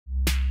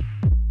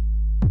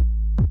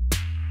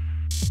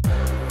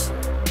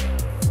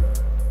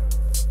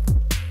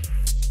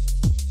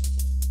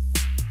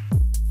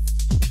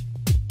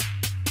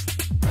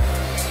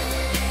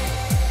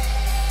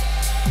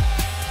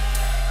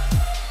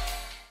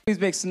Please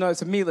make some noise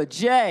for Mila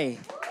J.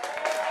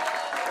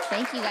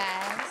 Thank you,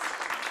 guys.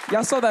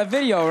 Y'all saw that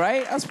video,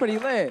 right? That's pretty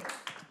lit.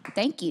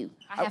 Thank you.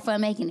 I had fun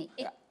making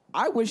it.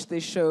 I wish they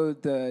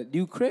showed the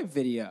new crib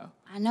video.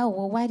 I know.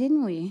 Well, why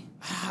didn't we?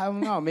 I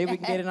don't know. Maybe we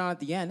can get it on at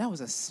the end. That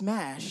was a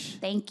smash.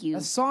 Thank you.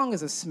 The song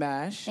is a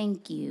smash.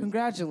 Thank you.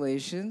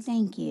 Congratulations.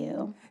 Thank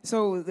you.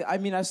 So, I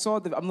mean,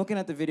 I'm looking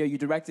at the video. You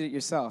directed it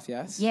yourself,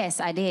 yes? Yes,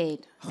 I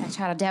did. I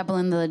try to dabble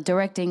in the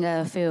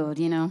directing field,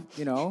 you know.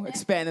 You know,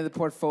 expanding the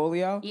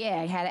portfolio.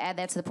 Yeah, I had to add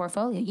that to the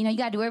portfolio. You know, you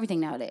got to do everything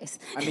nowadays.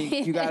 I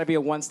mean, you got to be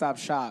a one-stop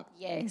shop.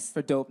 Yes.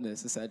 For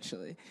dopeness,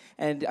 essentially.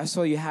 And I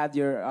saw you had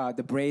your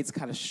the braids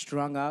kind of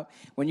strung up.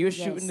 When you were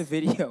shooting the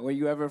video, were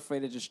you ever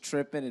afraid of just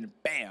tripping and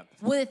bam?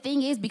 Well, the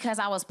thing is, because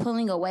I was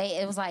pulling away,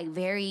 it was like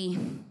very...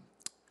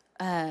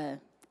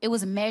 it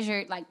was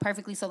measured like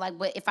perfectly. So like,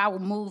 but if I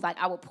would move, like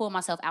I would pull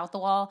myself out the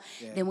wall,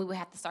 then we would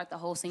have to start the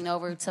whole scene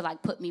over to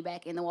like put me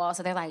back in the wall.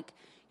 So they're like,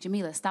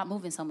 Jamila, stop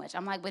moving so much.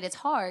 I'm like, but it's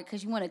hard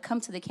because you want to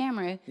come to the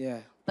camera,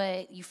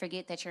 but you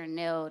forget that you're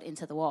nailed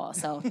into the wall.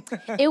 So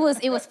it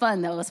was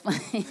fun though. It was fun.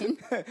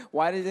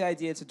 Why did the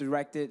idea to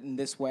direct it in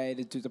this way,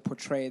 to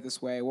portray it this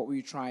way? What were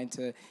you trying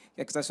to?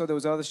 Because I saw there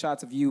was other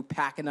shots of you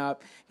packing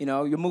up. You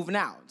know, you're moving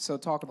out. So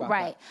talk about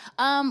that.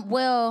 Right.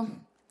 Well.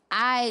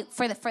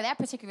 For that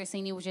particular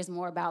scene, it was just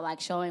more about like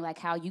showing like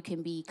how you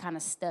can be kind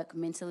of stuck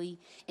mentally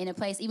in a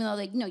place, even though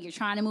like, you know, you're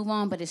trying to move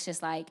on, but it's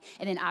just like,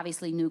 and then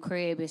obviously new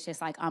crib, it's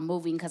just like I'm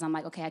moving because I'm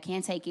like, okay, I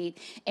can't take it.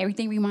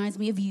 Everything reminds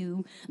me of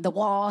you, the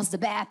walls, the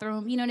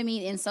bathroom, you know what I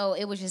mean? And so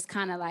it was just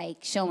kind of like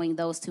showing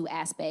those two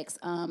aspects.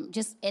 And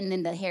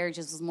then the hair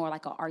just was more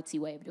like an artsy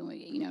way of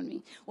doing it, you know what I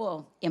mean?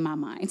 Well, in my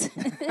mind.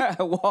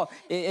 Well,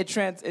 it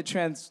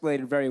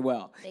translated very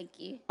well. Thank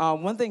you.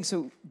 One thing,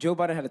 so Joe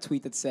Budden had a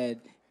tweet that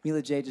said,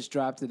 Mila J just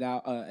dropped it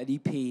out, an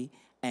EP,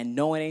 and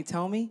no one ain't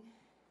tell me.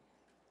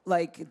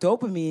 Like,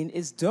 Dopamine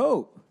is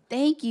dope.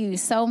 Thank you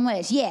so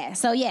much. Yeah,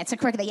 so yeah, to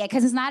correct that, yeah,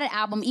 because it's not an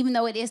album, even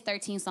though it is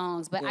 13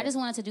 songs. But I just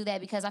wanted to do that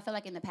because I feel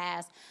like in the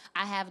past,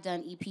 I have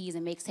done EPs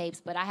and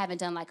mixtapes, but I haven't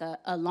done like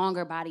a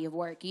longer body of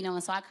work, you know?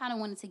 And so I kind of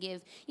wanted to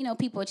give, you know,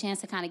 people a chance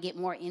to kind of get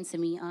more into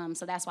me.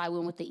 So that's why I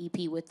went with the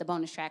EP with the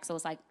bonus track. So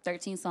it's like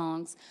 13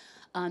 songs,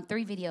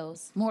 3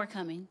 videos, more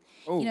coming.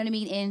 Ooh. You know what I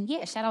mean? And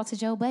yeah, shout out to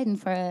Joe Budden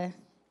for...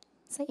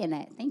 saying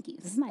that. Thank you.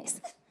 This is nice.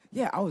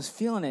 Yeah, I was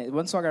feeling it.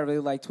 One song I really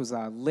liked was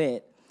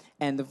Lit.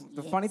 And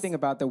the funny thing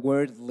about the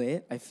word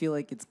lit, I feel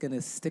like it's going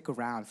to stick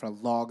around for a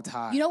long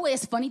time. You know what?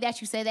 It's funny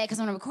that you say that because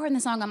when I'm recording the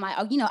song, I'm like,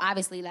 oh, you know,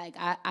 obviously, like,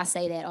 I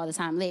say that all the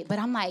time, lit. But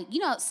I'm like, you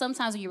know,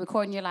 sometimes when you're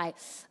recording, you're like,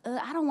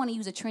 I don't want to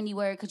use a trendy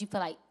word because you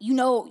feel like, you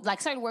know, like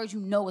certain words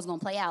you know is going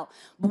to play out.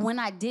 But when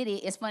I did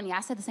it, it's funny. I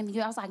said the same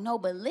thing. I was like, no,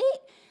 but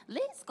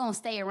lit's going to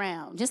stay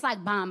around. Just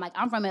like bomb. Like,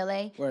 I'm from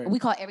L.A. Word. We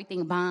call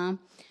everything bomb.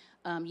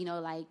 You know,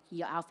 like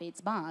your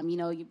outfit's bomb. You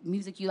know, your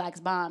music you like's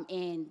bomb,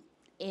 and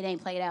it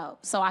ain't played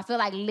out. So I feel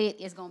like lit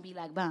is gonna be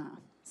like bomb.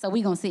 So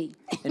we gonna see.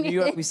 In New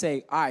York, we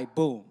say, all right,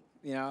 boom.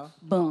 You know,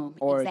 boom.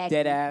 Or exactly.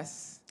 Dead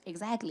ass.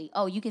 Exactly.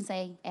 Oh, you can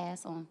say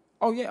ass on.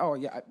 Oh yeah.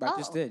 I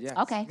just did.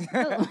 Yeah. Okay.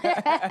 Cool.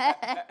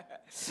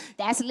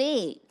 That's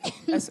lit.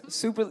 That's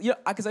super. You know,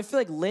 because I feel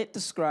like lit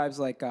describes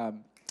like.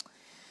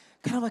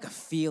 Kind of like a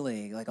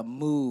feeling, like a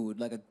mood,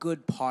 like a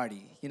good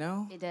party, you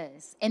know? It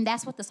does. And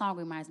that's what the song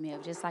reminds me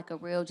of, just like a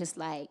real, just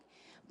like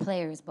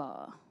players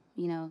ball,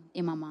 you know,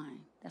 in my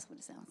mind. That's what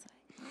it sounds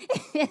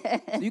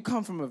like. So you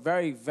come from a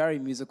very, very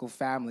musical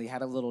family,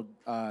 had a little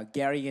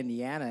Gary,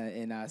 Indiana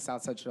in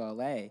South Central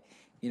LA.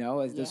 You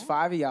know, there's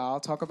 5 of y'all.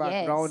 Talk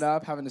about growing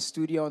up, having a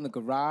studio in the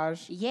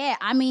garage. Yeah,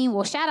 I mean,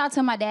 well, shout out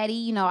to my daddy.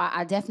 You know,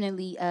 I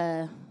definitely...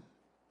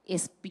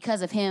 it's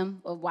because of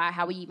him, of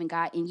how we even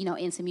got in, you know,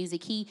 into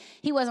music. He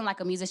wasn't like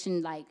a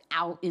musician like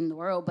out in the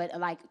world, but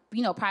like,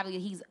 you know, probably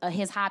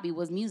his hobby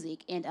was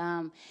music.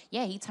 And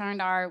yeah, he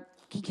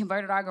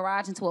converted our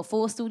garage into a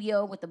full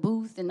studio with the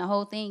booth and the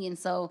whole thing. And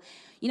so,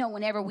 you know,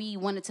 whenever we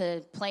wanted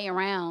to play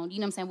around, you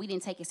know what I'm saying, we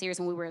didn't take it serious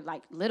when we were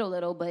like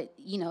little, but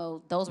you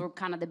know, those were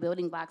kind of the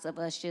building blocks of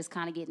us just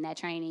kind of getting that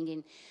training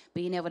and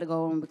being able to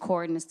go and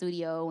record in the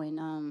studio.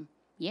 And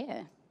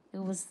yeah. It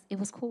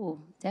was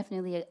cool.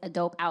 Definitely a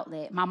dope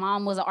outlet. My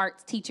mom was an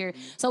art teacher,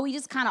 so we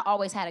just kind of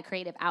always had a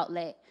creative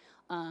outlet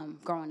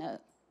growing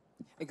up.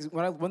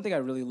 One thing I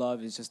really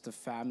love is just the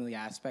family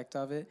aspect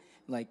of it.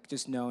 Like,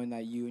 just knowing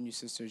that you and your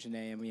sister,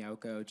 Janae and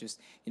Miyoko, just,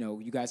 you know,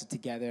 you guys are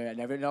together.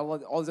 And all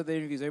those other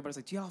interviews, everybody's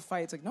like, do y'all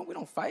fight? It's like, no, we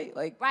don't fight.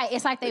 Like, right,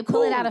 it's like they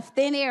pull it out of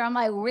thin air. I'm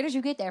like, where did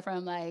you get that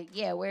from? Like,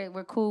 yeah,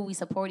 we're cool. We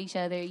support each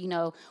other. You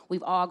know,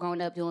 we've all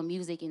grown up doing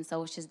music, and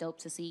so it's just dope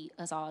to see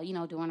us all, you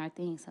know, doing our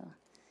thing, so...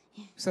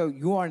 Yeah. So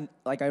you are,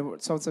 like,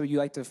 so you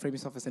like to frame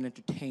yourself as an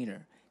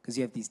entertainer because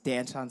you have these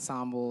dance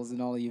ensembles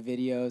in all of your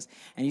videos,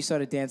 and you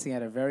started dancing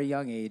at a very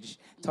young age.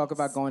 Talk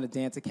about going to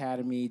dance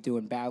academy,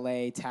 doing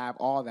ballet, tap,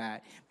 all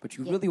that, but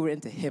you really were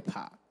into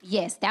hip-hop.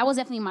 Yes, that was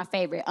definitely my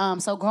favorite.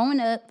 So growing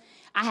up,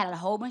 I had a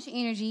whole bunch of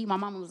energy. My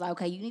mama was like,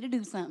 okay, you need to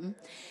do something.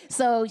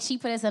 So she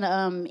put us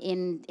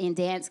in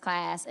dance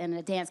class and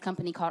a dance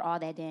company called All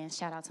That Dance.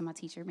 Shout out to my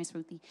teacher, Miss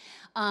Ruthie.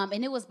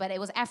 And it was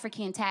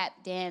African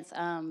tap dance,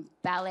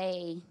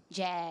 ballet,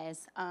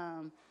 jazz,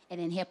 and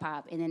then hip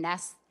hop. And then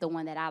that's the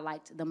one that I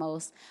liked the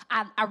most.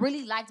 I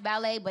really liked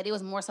ballet, but it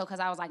was more so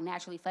because I was like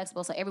naturally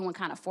flexible. So everyone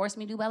kind of forced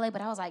me to do ballet,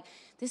 but I was like,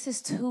 this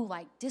is too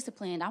like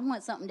disciplined. I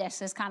want something that's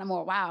just kind of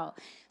more wild.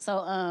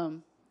 So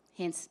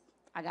hence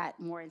I got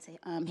more into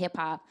hip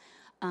hop,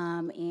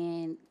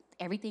 and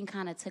everything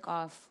kind of took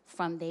off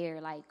from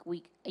there. Like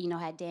we,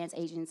 had dance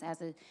agents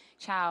as a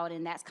child,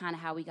 and that's kind of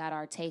how we got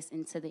our taste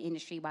into the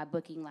industry by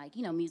booking like,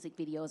 music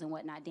videos and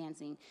whatnot,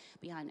 dancing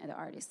behind other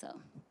artists. So.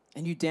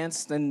 And you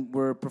danced and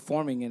were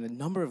performing in a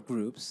number of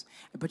groups,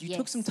 but you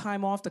took some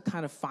time off to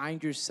kind of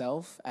find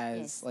yourself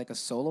as like a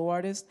solo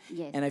artist.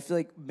 Yes. And I feel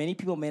like many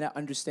people may not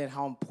understand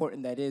how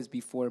important that is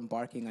before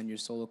embarking on your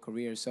solo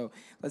career. So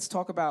let's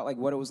talk about like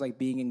what it was like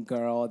being in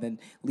Girl, then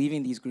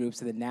leaving these groups,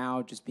 and then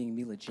now just being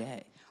Mila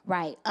J.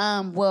 Right.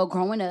 Well,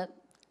 growing up,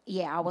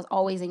 I was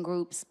always in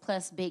groups,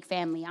 plus big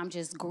family. I'm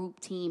just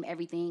group, team,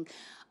 everything.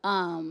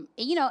 And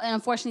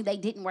unfortunately they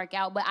didn't work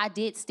out, but I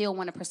did still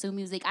want to pursue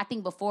music. I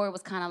think before it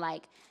was kind of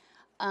like,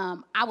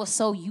 I was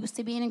so used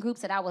to being in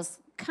groups that I was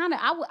kind of,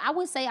 I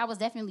would say I was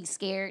definitely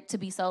scared to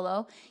be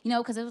solo,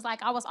 because it was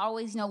like I was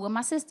always, with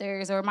my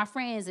sisters or my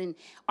friends, and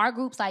our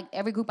groups, like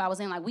every group I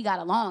was in, like we got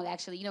along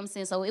actually, you know what I'm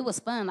saying? So it was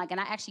fun, like, and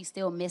I actually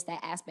still miss that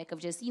aspect of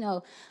just,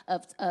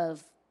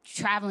 of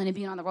traveling and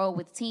being on the road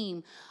with the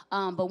team.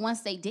 But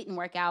once they didn't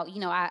work out,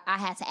 I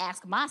had to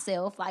ask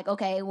myself, like,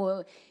 okay,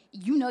 well,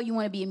 you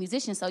want to be a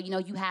musician, so,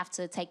 you have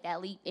to take that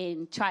leap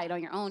and try it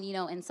on your own,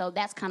 and so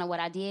that's kind of what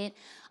I did.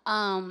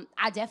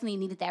 I definitely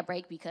needed that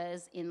break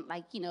because in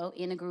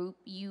a group,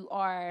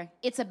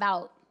 it's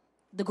about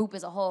the group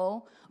as a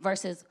whole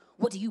versus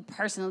what do you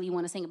personally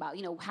want to sing about?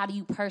 How do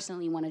you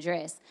personally want to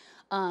dress?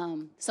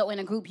 So in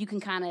a group, you can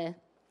kind of,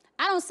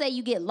 I don't say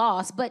you get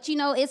lost, but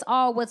it's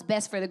all what's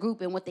best for the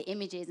group and what the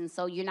image is, and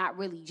so you're not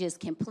really just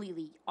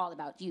completely all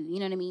about you. You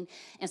know what I mean?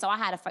 And so I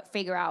had to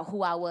figure out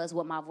who I was,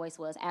 what my voice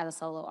was as a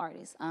solo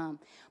artist.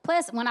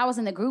 Plus, when I was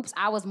in the groups,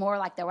 I was more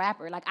like the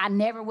rapper. Like I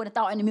never would have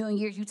thought in a million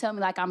years you tell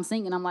me like I'm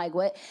singing. I'm like,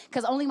 what?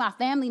 Because only my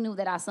family knew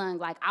that I sung.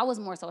 Like I was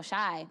more so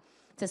shy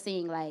to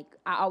sing. Like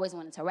I always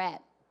wanted to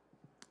rap.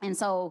 And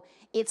so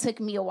it took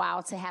me a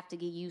while to have to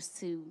get used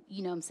to,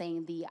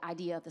 the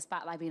idea of the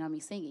spotlight being on me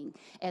singing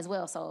as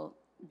well. So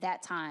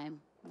that time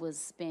was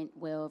spent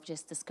of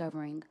just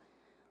discovering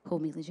who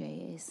Mila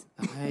J is.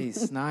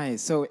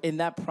 Nice. So in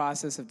that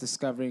process of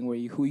discovering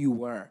who you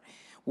were,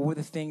 what were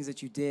the things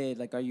that you did?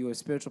 Like, are you a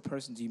spiritual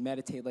person? Do you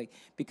meditate? Like,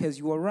 because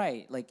you were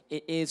right. Like,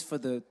 it is for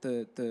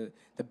the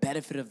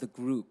benefit of the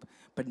group.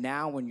 But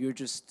now when you're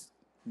just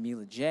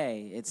Mila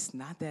J, it's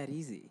not that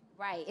easy.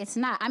 Right, it's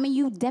not. I mean,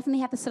 you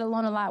definitely have to sit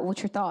alone a lot with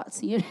your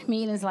thoughts. You know what I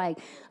mean? It's like,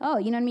 oh,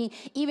 you know what I mean?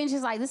 Even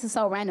just like, this is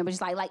so random, but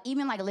just like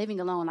even like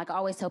living alone, like I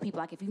always tell people,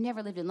 like if you've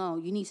never lived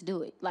alone, you need to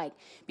do it. Like,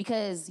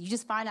 because you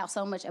just find out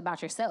so much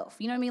about yourself.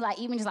 You know what I mean? Like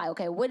even just like,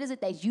 okay, what is it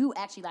that you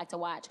actually like to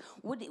watch?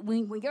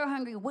 When you're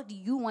hungry, what do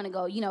you want to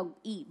go,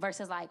 eat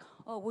versus like,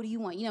 oh, what do you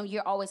want?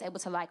 You're always able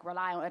to like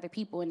rely on other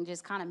people, and it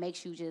just kind of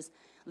makes you just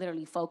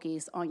literally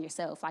focus on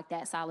yourself, like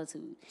that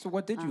solitude. So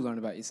what did you learn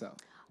about yourself?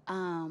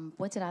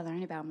 What did I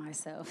learn about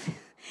myself?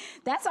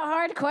 That's a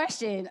hard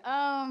question.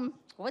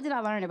 What did I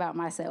learn about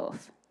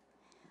myself?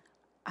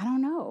 I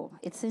don't know.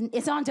 It's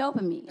on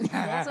dopamine.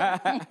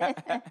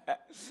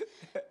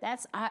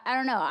 I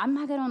don't know. I'm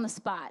not good on the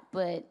spot,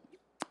 but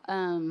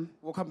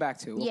we'll come back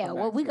to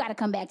it. We got to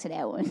come back to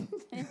that one.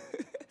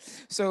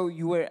 So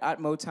you were at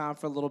Motown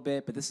for a little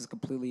bit, but this is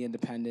completely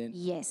independent.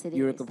 Yes, it is.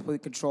 You're in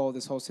complete control of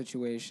this whole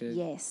situation.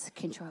 Yes,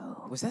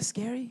 control. Was that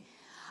scary?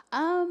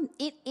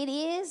 It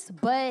is,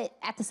 but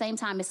at the same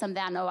time, it's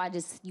something I know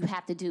you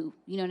have to do.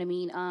 You know what I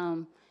mean?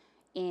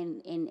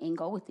 And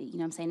go with it. You know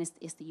what I'm saying?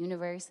 It's the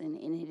universe, and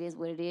it is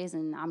what it is,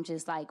 and I'm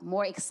just like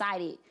more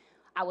excited,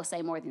 I would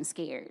say, more than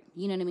scared.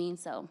 You know what I mean?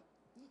 So.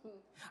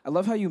 I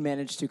love how you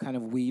managed to kind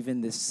of weave in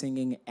this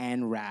singing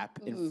and rap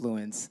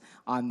influence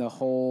on the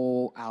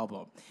whole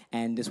album.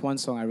 And this one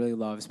song I really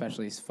love,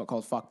 especially, is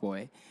called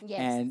Fuckboy. Yes.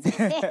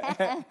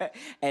 And,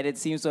 and it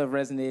seems to have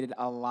resonated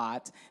a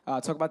lot.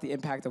 Talk about the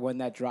impact of when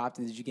that dropped,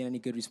 and did you get any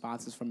good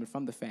responses from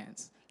the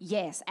fans?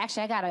 Yes,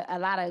 actually, I got a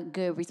lot of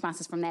good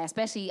responses from that.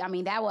 Especially, I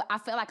mean, I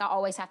feel like I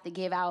always have to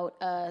give out,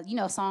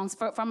 songs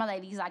from my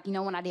ladies. Like,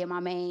 when I did my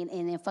main,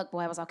 and then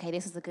Fuckboy, I was okay.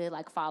 This is a good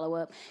follow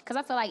up, because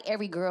I feel like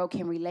every girl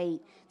can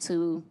relate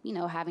to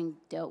having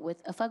dealt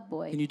with a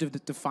fuckboy. Can you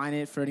define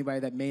it for anybody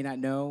that may not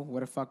know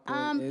what a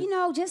fuckboy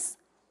is? Just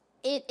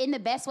it in the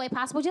best way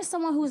possible. Just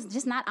someone who's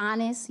just not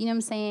honest. You know what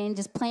I'm saying?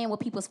 Just playing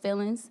with people's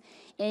feelings,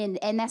 and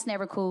that's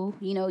never cool.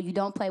 You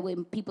don't play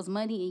with people's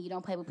money, and you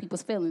don't play with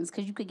people's feelings,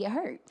 because you could get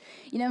hurt.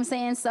 You know what I'm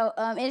saying? So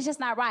it's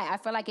just not right. I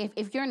feel like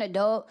if you're an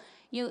adult,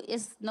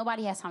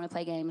 nobody has time to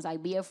play games.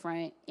 Like, be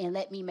upfront and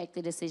let me make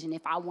the decision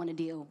if I want to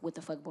deal with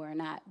the fuckboy or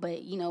not.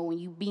 But when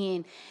you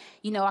being,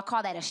 I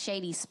call that a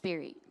shady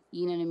spirit.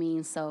 You know what I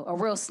mean? So a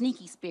real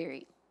sneaky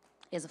spirit.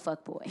 is a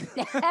fuckboy.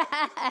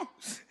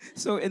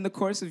 So in the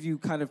course of you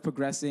kind of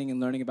progressing and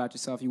learning about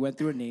yourself, you went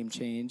through a name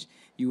change.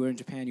 You were in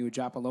Japan. You were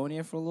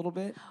Japollonia for a little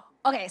bit.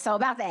 Okay, so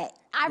about that,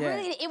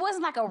 it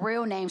wasn't like a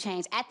real name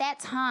change. At that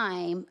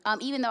time,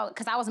 even though,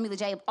 because I was Mila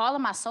J, all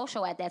of my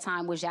social at that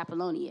time was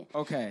Japollonia.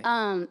 Okay.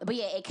 But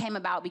yeah, it came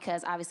about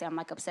because obviously I'm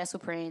like obsessed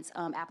with Prince,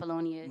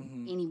 Apollonia,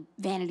 any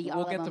vanity,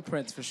 all of them. We'll get the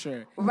Prince for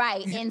sure.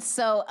 Right, and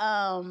so,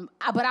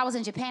 but I was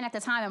in Japan at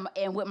the time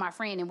and with my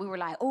friend, and we were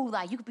like, oh,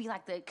 like you could be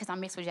like because I'm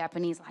mixed with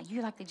Japanese, like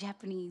you're like the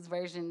Japanese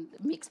version,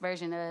 mixed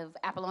version of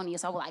Apollonia,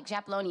 so I was like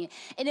Japollonia.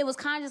 And it was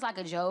kind of just like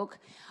a joke.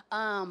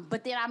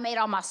 But then I made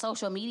all my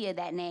social media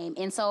that name.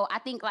 And so I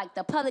think like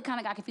the public kind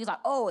of got confused, like,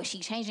 oh, is she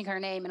changing her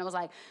name? And I was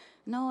like,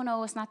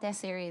 no, it's not that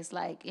serious.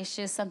 Like, it's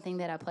just something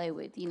that I play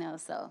with,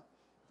 so.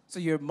 So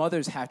your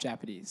mother's half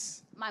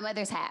Japanese. My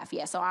mother's half,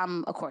 yeah, so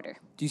I'm a quarter.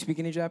 Do you speak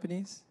any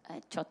Japanese?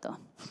 Chotto.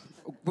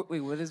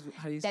 Wait,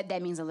 how do you say?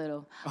 That means a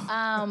little.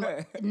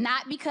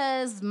 Not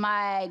because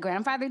my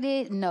grandfather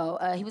did. No,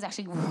 he was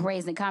actually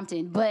raised in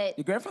Compton. But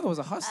your grandfather was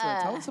a hustler.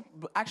 Tell us.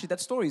 Actually, that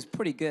story is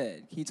pretty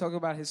good. Can you talk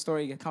about his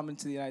story coming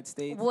to the United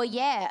States? Well,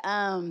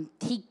 yeah.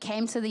 He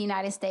came to the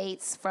United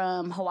States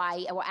from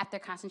Hawaii. Well, after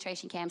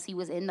concentration camps, he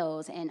was in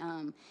those,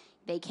 and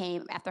they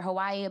came after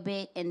Hawaii a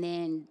bit, and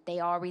then they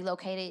all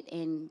relocated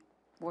and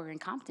were in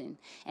Compton.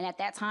 And at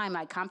that time,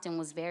 like, Compton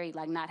was very,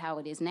 like, not how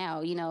it is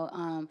now,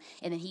 and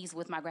then he's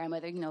with my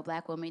grandmother,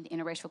 black woman,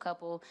 interracial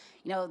couple,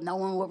 no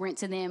one would rent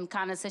to them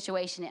kind of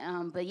situation.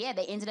 But yeah,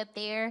 they ended up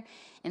there.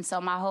 And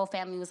so my whole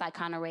family was, like,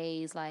 kind of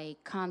raised,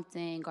 like,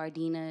 Compton,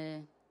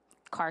 Gardena,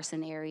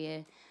 Carson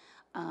area.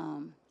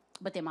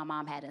 But then my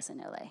mom had us in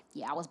L.A.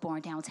 Yeah, I was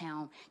born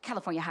downtown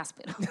California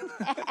Hospital.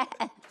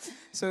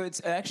 So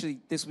it's actually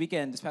this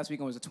past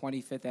weekend was the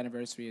 25th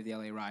anniversary of the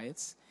L.A.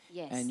 riots.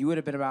 Yes. And you would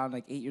have been around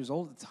like 8 years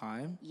old at the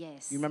time.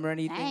 Yes. You remember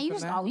anything from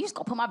that? You just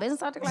gonna put my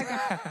business out there like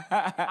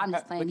that? I'm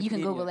just playing. You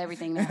can Google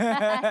everything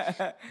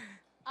now.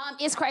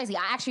 It's crazy.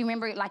 I actually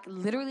remember it like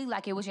literally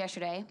like it was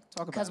yesterday.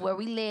 Talk about it. Because where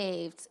we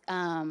lived,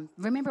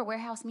 remember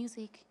Warehouse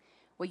Music?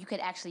 Where you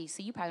could actually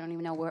see, you probably don't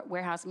even know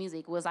Warehouse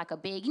Music was like a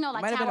big,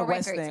 like Might have been a Tower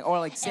West Records. thing, or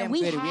like Sam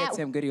Goody. We had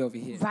Sam Goody over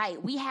here.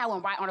 Right, we had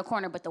one right on the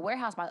corner, but the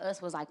Warehouse by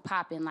us was like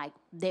popping. Like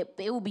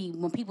it would be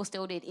when people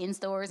still did in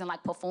stores and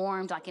like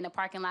performed like in the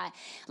parking lot,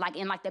 like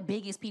and like the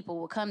biggest people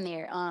would come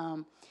there.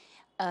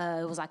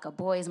 It was like a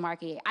boys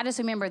market. I just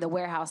remember the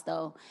Warehouse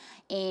though,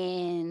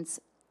 and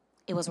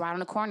it was right on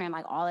the corner, and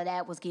like all of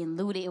that was getting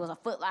looted. It was a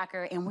Foot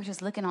Locker, and we're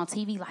just looking on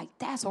TV like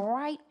that's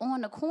right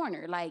on the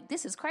corner. Like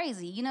this is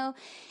crazy,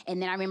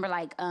 And then I remember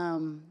like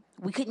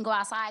we couldn't go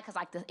outside because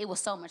like it was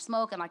so much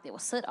smoke and like there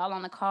was soot all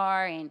on the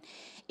car, and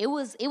it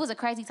was a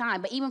crazy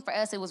time. But even for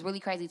us, it was really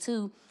crazy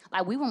too.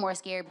 Like we were more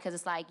scared because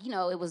it's like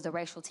it was the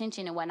racial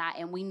tension and whatnot,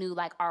 and we knew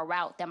like our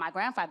route that my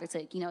grandfather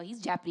took. He's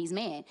a Japanese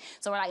man,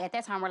 so we're like at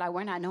that time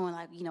we're not knowing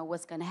like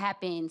what's gonna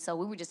happen. So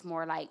we were just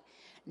more like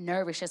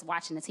nervous just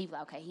watching the TV.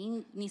 Like okay,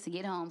 he needs to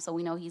get home, so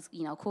we know he's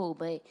cool.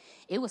 But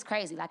it was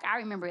crazy. Like I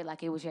remember it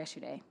like it was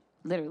yesterday,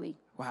 literally.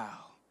 Wow.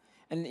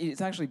 And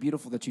it's actually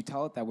beautiful that you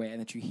tell it that way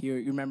and that you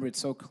remember it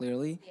so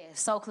clearly. Yeah,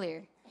 so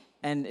clear.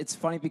 And it's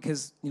funny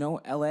because,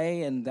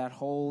 L.A. and that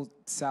whole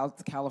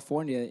South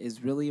California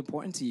is really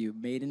important to you.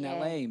 Made in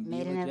L.A.,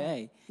 Mila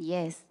J.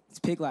 Yes. It's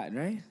Pig Latin,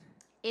 right?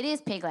 It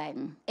is Pig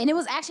Latin. And it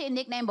was actually a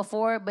nickname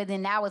before, but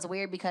then now it's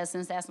weird because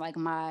since that's like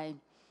my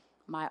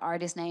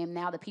artist name,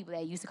 now the people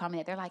that used to call me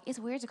that, they're like, it's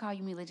weird to call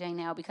you Mila J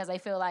now because they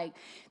feel like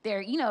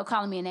they're,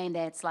 calling me a name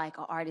that's like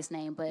an artist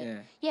name. But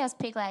yeah, it's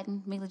Pig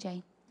Latin, Mila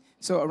J.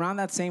 So around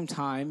that same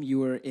time, you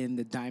were in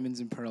the Diamonds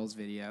and Pearls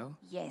video.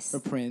 Yes. For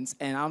Prince.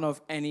 And I don't know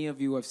if any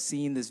of you have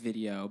seen this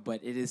video,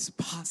 but it is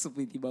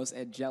possibly the most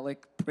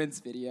angelic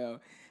Prince video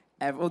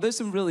ever. Well, there's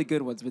some really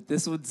good ones, but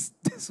this one's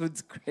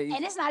crazy.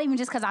 And it's not even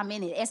just because I'm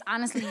in it. It's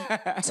honestly,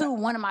 too,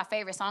 one of my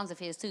favorite songs of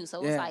his, too.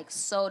 So it's like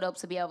so dope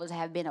to be able to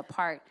have been a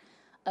part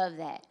of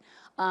that.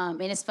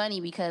 And it's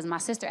funny because my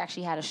sister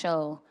actually had a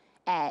show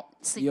at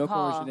City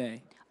Hall. Or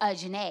Janae?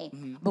 Janae.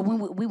 Mm-hmm. But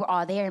when we were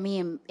all there, and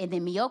then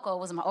Miyoko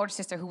was my older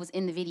sister who was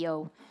in the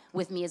video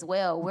with me as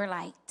well. We're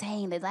like,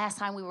 dang, the last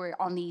time we were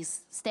on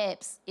these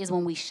steps is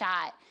when we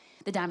shot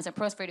the Diamonds and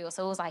Pearls video.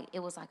 So it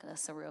was like a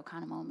surreal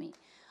kind of moment.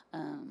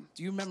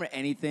 Do you remember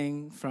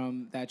anything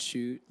from that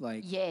shoot?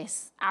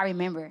 Yes, I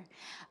remember.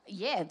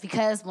 Yeah,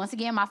 because once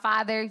again, my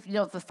father,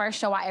 the first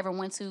show I ever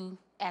went to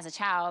as a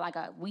child,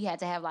 we had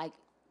to have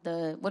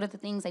what are the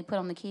things they put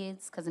on the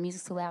kids because the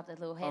music's too loud, the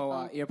little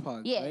headphones.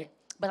 Earplugs, yeah. right?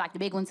 But the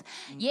big ones.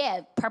 Mm-hmm. Yeah,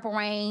 Purple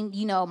Rain,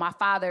 my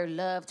father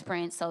loved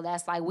Prince, so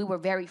that's we were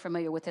very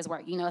familiar with his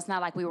work. It's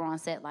not like we were on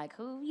set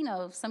who,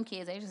 some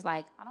kids, they're just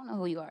I don't know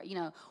who you are.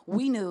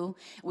 We knew,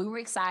 we were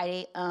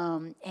excited,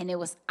 and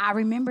I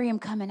remember him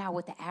coming out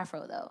with the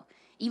afro though.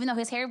 Even though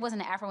his hair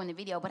wasn't an afro in the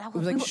video, but it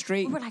was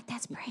straight. We were like,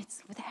 that's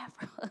Prince with the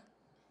afro. Wow.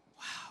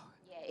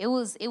 Yeah, it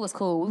was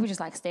cool. We were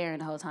just staring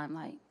the whole time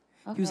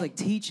okay. He was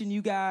teaching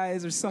you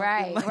guys or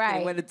something. Right.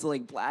 It went into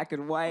black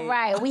and white.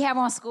 Right. We have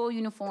on school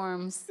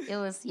uniforms. It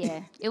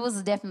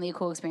was definitely a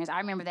cool experience. I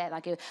remember that.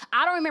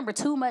 I don't remember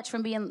too much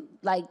from being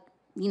 10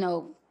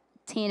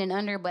 10 and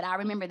under, but I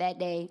remember that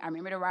day. I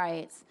remember the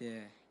riots. Yeah.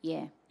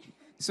 Yeah.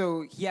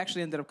 So he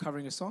actually ended up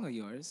covering a song of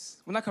yours.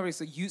 Well, not covering,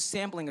 so you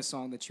sampling a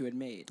song that you had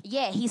made.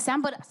 Yeah, he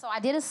sampled. So I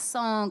did a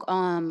song.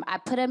 I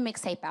put a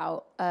mixtape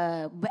out.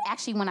 But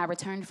actually, when I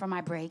returned from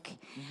my break,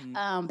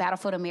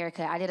 Battlefield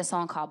America, I did a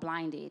song called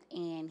 "Blinded,"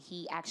 and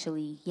he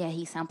actually,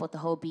 he sampled the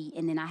whole beat.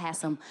 And then I had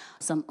some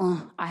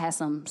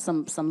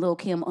Lil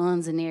Kim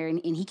uns in there,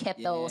 and he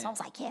kept those. I was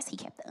like, yes, he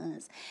kept the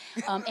uns.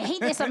 And he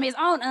did some of his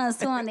own uns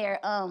too on there.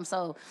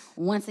 So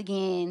once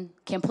again,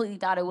 completely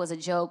thought it was a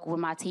joke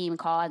when my team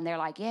called, and they're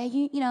like, yeah,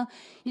 you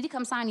need to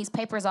come sign these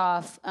papers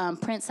off.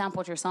 Prince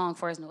sampled your song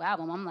for his new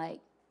album. I'm like,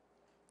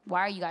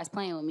 why are you guys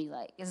playing with me?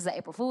 Like, is this an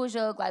April Fool's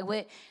joke? Like,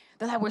 what?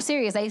 They're like, we're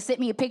serious. They sent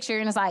me a picture,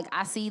 and it's like,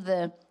 I see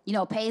the,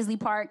 Paisley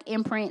Park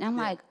imprint. And I'm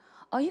like,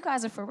 oh, you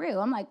guys are for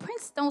real. I'm like,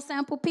 Prince don't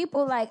sample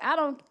people. Like, I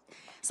don't.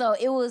 So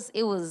it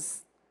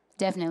was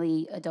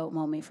definitely a dope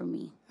moment for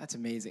me. That's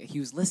amazing. He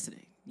was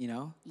listening,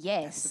 Yes.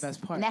 That's the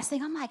best part. And that's the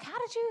thing, I'm like, how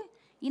did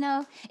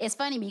you, it's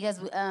funny because,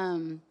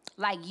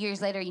 like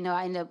years later,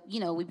 I ended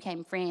up, we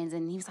became friends,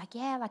 and he was like,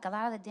 yeah, like a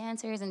lot of the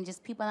dancers and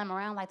just people I'm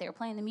around, like they were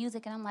playing the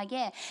music, and I'm like,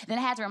 yeah. Then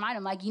I had to remind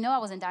him, like, I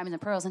was in Diamonds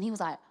and Pearls, and he was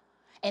like,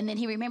 and then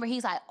he remembered,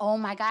 he's like, oh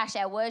my gosh,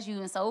 that was you,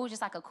 and so it was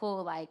just like a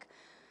cool, like,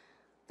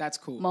 that's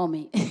cool.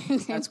 Moment.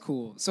 That's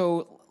cool.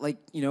 So, like,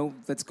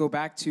 let's go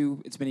back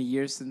to, it's been a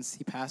year since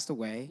he passed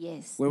away.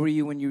 Yes. Where were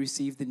you when you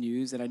received the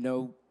news? And I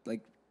know,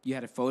 like, you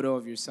had a photo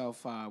of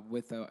yourself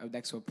with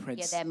next to a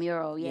Prince. Yeah, that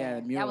mural. Yeah,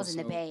 the mural, that was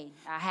in the Bay.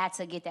 I had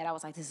to get that. I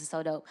was like, this is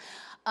so dope.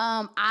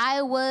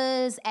 I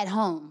was at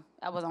home.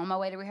 I was on my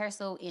way to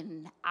rehearsal,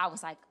 and I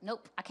was like,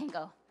 nope, I can't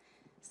go.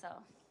 So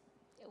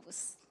it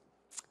was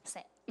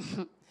sad.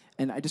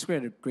 And I just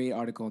read a great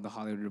article in the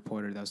Hollywood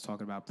Reporter that was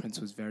talking about Prince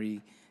was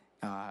very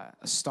a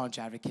staunch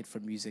advocate for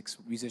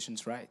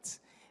musicians' rights,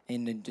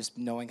 and then just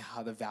knowing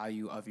how the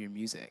value of your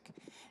music.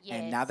 Yes.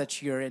 And now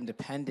that you're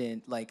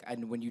independent, like,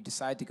 and when you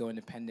decide to go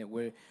independent,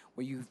 did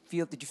you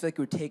feel like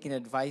you were taking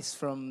advice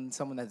from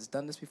someone that's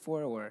done this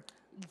before, or?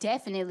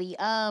 Definitely.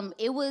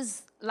 It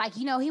was like,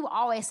 he would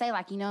always say,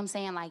 like, what I'm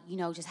saying, like,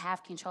 just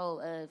have control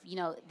of,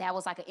 that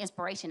was like an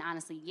inspiration,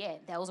 honestly. Yeah,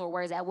 those were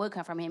words that would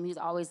come from him. He was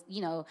always,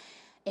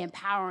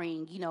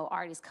 empowering,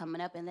 artists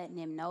coming up and letting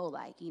them know,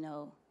 like,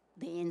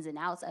 the ins and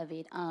outs of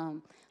it.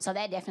 So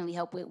that definitely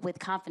helped with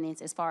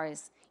confidence as far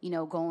as,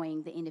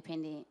 going the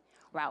independent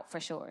route for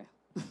sure.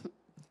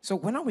 So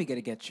when are we going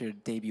to get your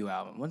debut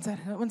album? When's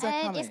that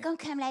coming? It's going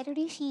to come later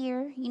this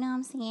year, you know what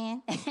I'm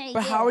saying?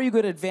 But how are you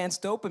going to advance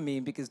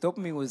Dopamine? Because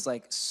Dopamine was,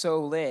 like,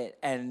 so lit.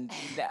 And,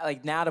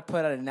 like, now to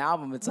put out an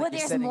album, it's like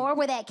there's more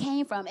where that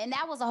came from. And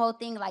that was the whole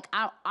thing. Like,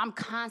 I'm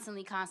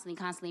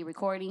constantly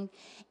recording.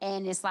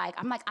 And it's like,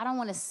 I'm like, I don't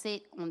want to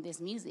sit on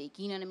this music.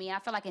 You know what I mean? I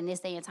feel like in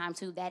this day and time,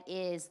 too, that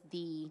is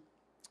the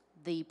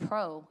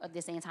pro of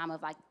this day and time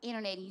of, like,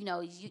 internet. You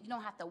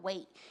don't have to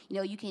wait.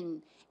 You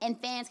can... And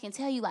fans can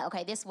tell you, like,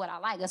 okay, this is what I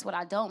like, this is what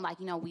I don't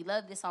like. We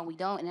love this song, we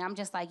don't. And I'm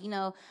just like,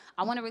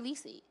 I want to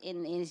release it.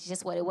 And it's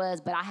just what it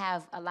was. But I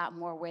have a lot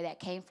more where that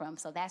came from.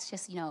 So that's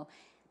just, the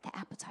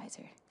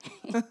appetizer.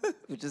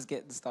 We're just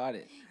getting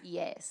started.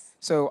 Yes.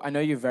 So I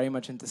know you're very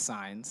much into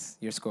signs.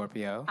 You're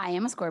Scorpio. I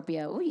am a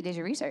Scorpio. Ooh, you did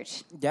your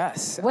research.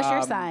 Yes. What's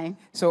your sign?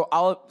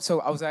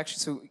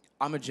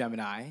 I'm a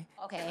Gemini.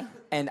 Okay.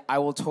 And I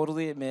will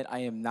totally admit I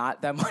am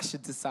not that much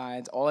into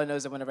signs. All I know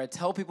is that whenever I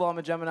tell people I'm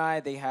a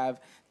Gemini, they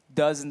have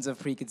dozens of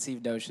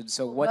preconceived notions.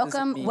 So what does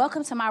it mean?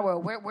 Welcome to my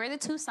world. We're the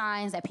two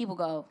signs that people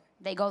go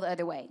the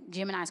other way,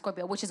 Gemini and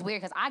Scorpio, which is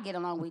weird because I get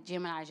along with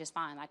Gemini just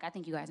fine. Like, I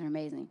think you guys are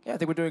amazing. Yeah, I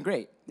think we're doing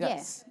great.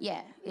 Yes.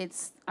 Yeah.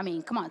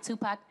 Come on,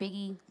 Tupac,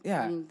 Biggie,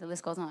 yeah. I mean, the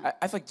list goes on.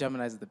 I feel like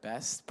Geminis are the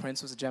best.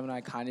 Prince was a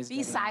Gemini, Kanye's a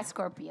Gemini. Besides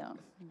Scorpio.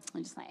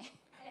 I'm just saying.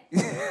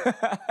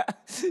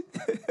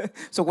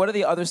 So what are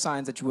the other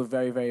signs that you were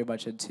very, very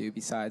much into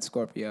besides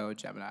Scorpio or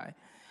Gemini?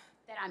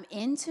 That I'm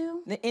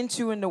into?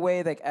 Into in the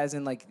way, like, as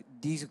in, like,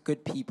 these are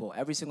good people.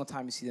 Every single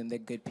time you see them, they're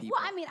good people.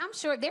 Well, I mean, I'm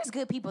sure there's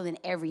good people in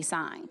every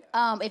sign.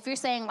 If you're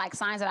saying, like,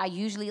 signs that I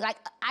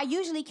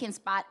usually can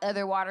spot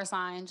other water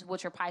signs,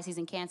 which are Pisces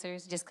and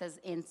Cancers, just because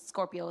in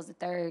Scorpio is the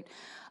third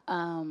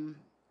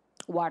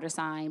water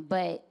sign.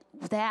 But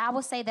that I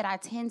would say that I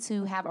tend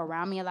to have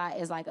around me a lot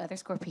is, like, other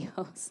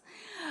Scorpios.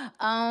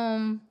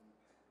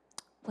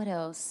 What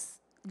else?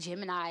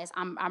 Geminis.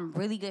 I'm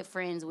really good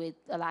friends with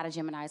a lot of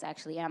Geminis,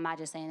 actually. And I'm not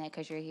just saying that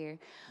because you're here.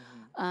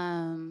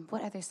 Mm-hmm.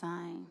 What other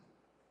sign?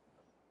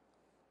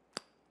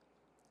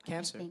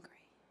 Cancer.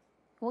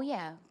 Well,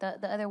 yeah, the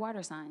other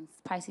water signs,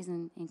 Pisces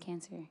and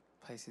Cancer.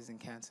 Pisces and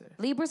Cancer.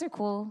 Libras are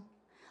cool.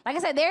 Like I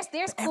said, there's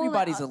cool.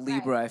 Everybody's a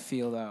Libra, I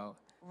feel, though.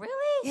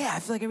 Really? Yeah,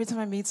 I feel like every time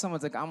I meet someone,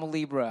 it's like, I'm a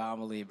Libra.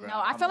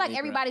 No, I feel like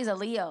everybody's a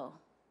Leo.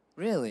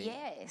 Really?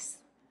 Yes.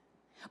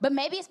 But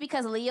maybe it's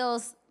because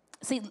Leos...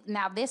 See,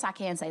 now this I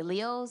can say.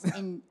 Leos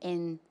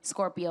and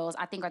Scorpios,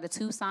 I think, are the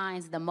two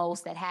signs the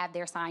most that have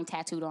their sign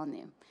tattooed on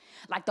them.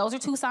 Like, those are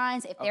two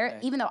signs. If they're,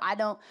 even though I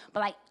don't,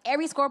 but, like,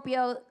 every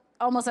Scorpio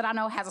almost that I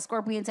know has a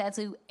scorpion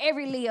tattoo.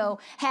 Every Leo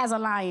has a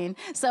lion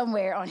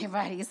somewhere on their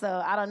body.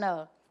 So I don't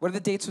know. What are the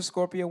dates for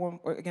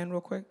Scorpio again, real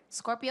quick?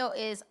 Scorpio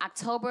is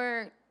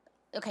October.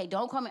 Okay,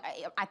 don't call me.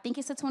 I think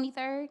it's the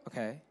 23rd.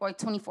 Okay. Or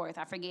 24th,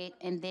 I forget.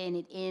 And then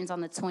it ends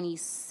on the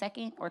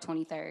 22nd or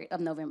 23rd of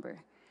November.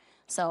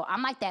 So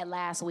I'm like that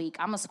last week.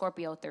 I'm a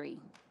Scorpio 3.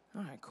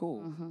 All right,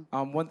 cool.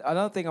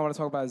 Another thing I want to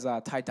talk about is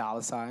Ty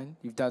Dolla $ign.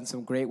 You've done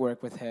some great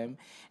work with him.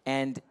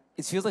 And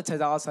it feels like Ty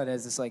Dolla $ign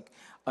has this like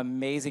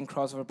amazing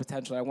crossover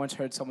potential. I once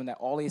heard someone that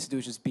all he has to do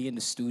is just be in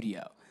the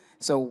studio.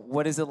 So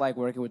what is it like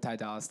working with Ty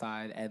Dolla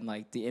 $ign and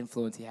like the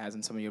influence he has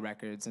on some of your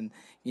records? And,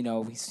 you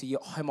know, we see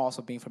him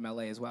also being from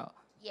LA as well.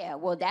 Yeah,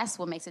 well, that's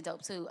what makes it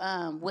dope, too.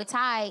 With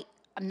Ty,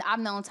 I've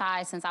known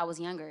Ty since I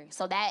was younger.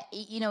 So that,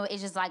 you know,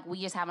 it's just like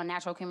we just have a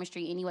natural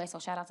chemistry anyway. So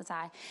shout out to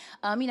Ty.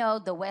 You know,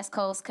 the West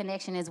Coast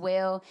connection as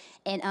well.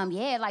 And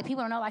yeah, like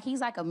people don't know, like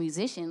he's like a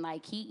musician.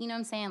 Like he, you know what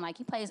I'm saying? Like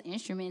he plays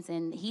instruments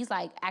and he's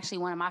like actually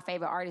one of my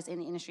favorite artists in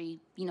the industry,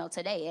 you know,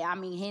 today. I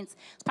mean, hence,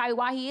 it's probably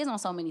why he is on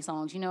so many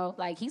songs, you know?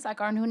 Like he's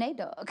like our new Nate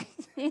Dogg.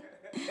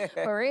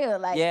 For real.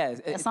 Like yeah,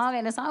 a song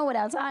ain't a song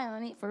without Ty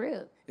on it, for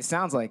real. It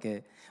sounds like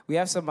it. We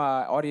have some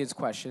audience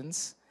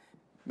questions.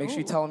 Make sure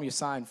you tell them your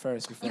sign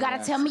first. Before You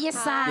gotta tell me your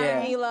sign.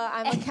 Yeah. Mila,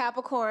 I'm a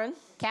Capricorn.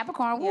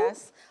 Capricorn, woo.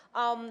 Yes.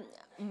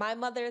 My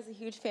mother is a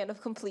huge fan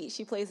of Complete.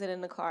 She plays it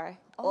in the car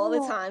all the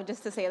time,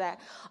 just to say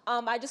that.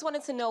 I just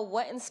wanted to know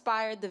what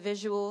inspired the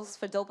visuals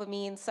for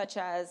Dopamine, such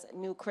as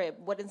New Crib.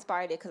 What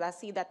inspired it? Because I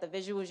see that the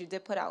visuals you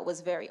did put out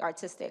was very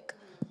artistic.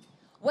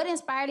 What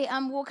inspired it?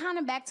 Well, kind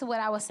of back to what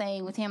I was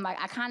saying with him.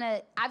 Like, I kind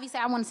of, obviously,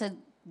 I wanted to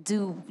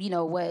do, you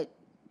know, what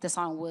the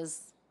song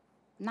was,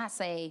 not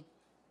say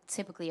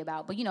typically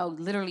about, but, you know,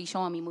 literally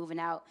showing me moving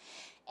out.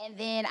 And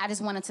then I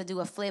just wanted to do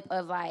a flip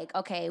of like,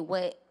 okay,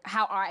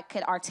 how I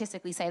could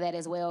artistically say that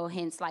as well.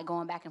 Hence, like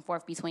going back and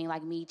forth between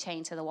like me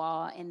chained to the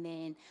wall and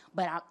then,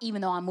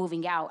 even though I'm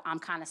moving out, I'm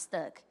kind of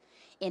stuck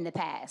in the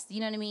past.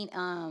 You know what I mean?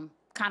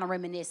 Kind of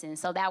reminiscing.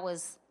 So that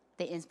was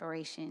the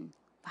inspiration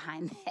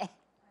behind that.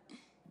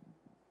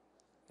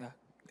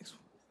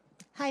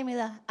 Hi,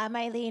 Mila. I'm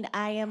Eileen.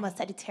 I am a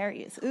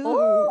Sagittarius.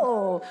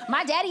 Ooh,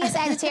 my daddy is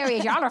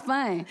Sagittarius. Y'all are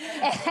fun.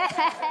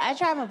 I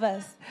try my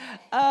best.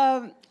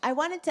 I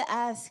wanted to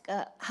ask,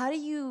 how do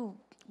you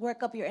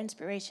work up your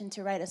inspiration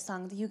to write a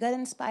song? Do you get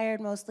inspired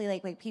mostly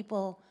like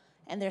people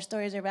and their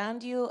stories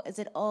around you? Is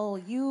it all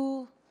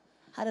you?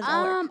 How does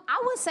that work?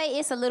 I would say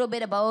it's a little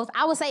bit of both.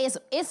 I would say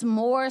it's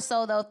more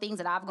so though things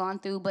that I've gone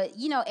through, but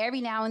you know,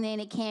 every now and then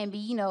it can be,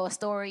 you know, a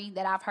story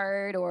that I've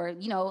heard or,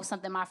 you know,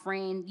 something my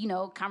friend, you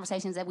know,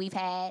 conversations that we've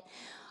had.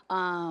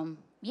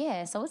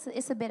 Yeah, so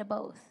it's a bit of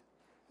both.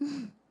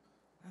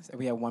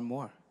 We have one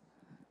more.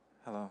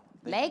 Hello.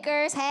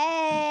 Lakers,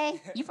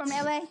 hey. You from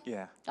LA?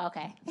 Yeah.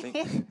 Okay.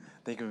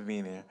 Thank you for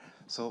being here.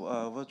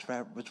 So, which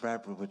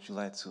rapper would you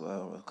like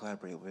to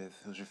collaborate with?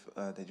 Who's your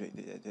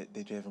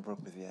that you haven't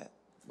broke with yet?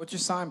 What's your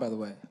sign, by the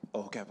way?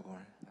 Oh,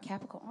 Capricorn.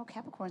 Capricorn. Oh,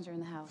 Capricorns are in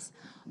the house.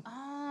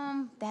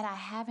 That I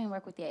haven't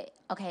worked with yet.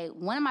 Okay,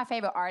 one of my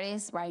favorite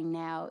artists right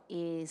now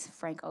is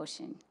Frank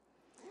Ocean.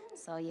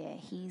 So yeah,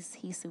 he's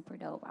super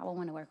dope. I would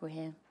want to work with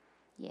him.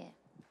 Yeah.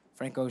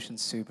 Frank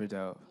Ocean's super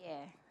dope. Yeah,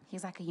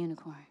 he's like a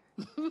unicorn.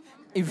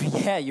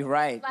 Yeah, you're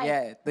right. Like,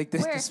 yeah, like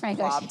this where's just Frank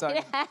plopped on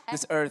Ocean?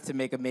 this earth to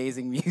make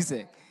amazing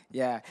music.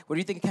 Yeah. What do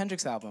you think of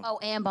Kendrick's album? Oh,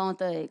 and Bone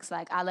Thugs.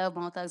 Like I love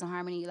Bone Thugs and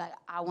Harmony. Like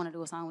I want to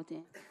do a song with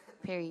them.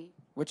 Period.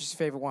 Which is your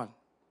favorite one?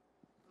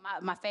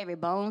 My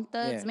favorite Bone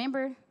Thugs Yeah.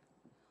 member.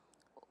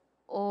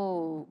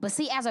 Oh, but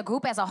see, as a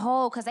group as a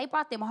whole, because they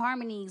brought them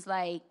harmonies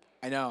like.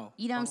 I know.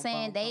 You know what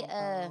I'm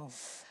saying?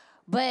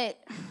 But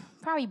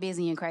probably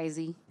busy and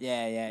crazy.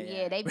 Yeah.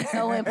 Yeah, they be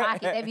so in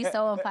pocket. They be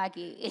so in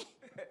pocket.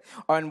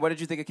 And what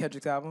did you think of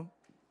Kendrick's album?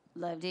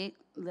 Loved it.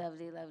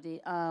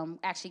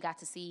 Actually got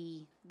to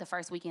see the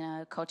first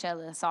weekend of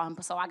Coachella. Saw him,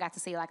 so I got to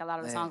see like a lot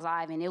of the songs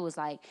live, and it was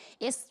like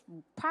it's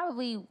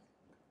probably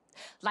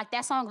like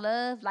that song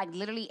 "Love." Like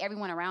literally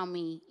everyone around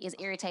me is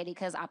irritated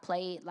because I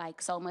play it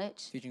like so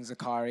much. Featuring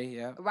Zakari,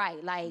 yeah.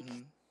 Right, like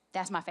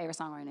that's my favorite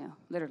song right now.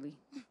 Literally.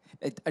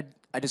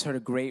 I just heard a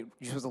great.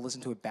 You're supposed to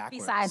listen to it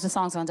backwards. Besides the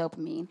songs on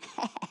Dopamine.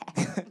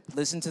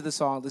 Listen to the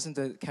song. Listen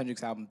to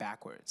Kendrick's album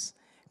backwards.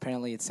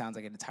 Apparently, it sounds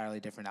like an entirely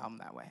different album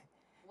that way.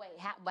 Wait,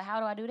 how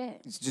do I do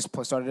that? It's just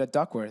started at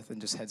Duckworth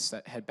and just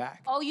head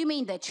back. Oh, you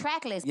mean the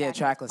track list? Yeah,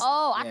 track list.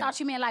 Oh, I Yeah. thought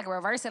you meant like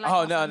reverse it. Like Oh,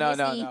 on no. some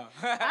Missy.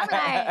 I'm like,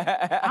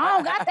 I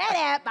don't got that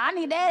app. I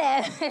need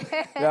that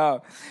app.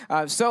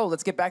 No. So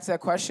let's get back to that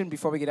question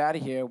before we get out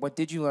of here. What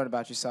did you learn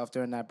about yourself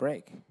during that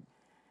break?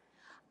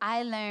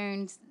 I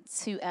learned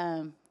to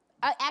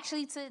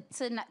actually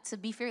to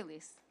be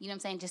fearless. You know what I'm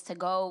saying? Just to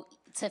go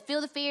to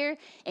feel the fear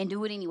and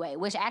do it anyway.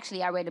 Which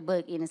actually I read a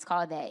book and it's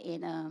called that.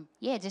 And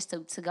yeah, just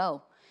to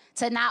go.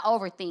 To not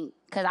overthink,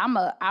 cause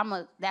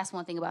that's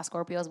one thing about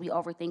Scorpios. We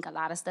overthink a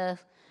lot of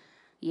stuff.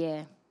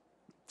 Yeah.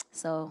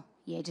 So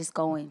yeah, just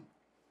going,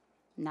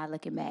 not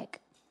looking back.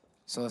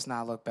 So let's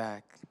not look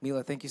back.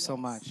 Mila, thank you so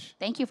much.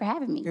 Thank you for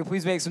having me. Can you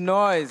please make some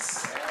noise?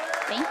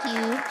 Thank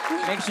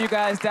you. Make sure you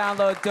guys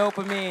download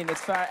Dopamine. It's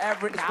found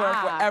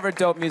wherever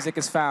dope music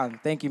is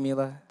found. Thank you,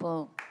 Mila.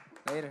 Boom.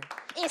 Later.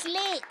 It's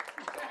lit.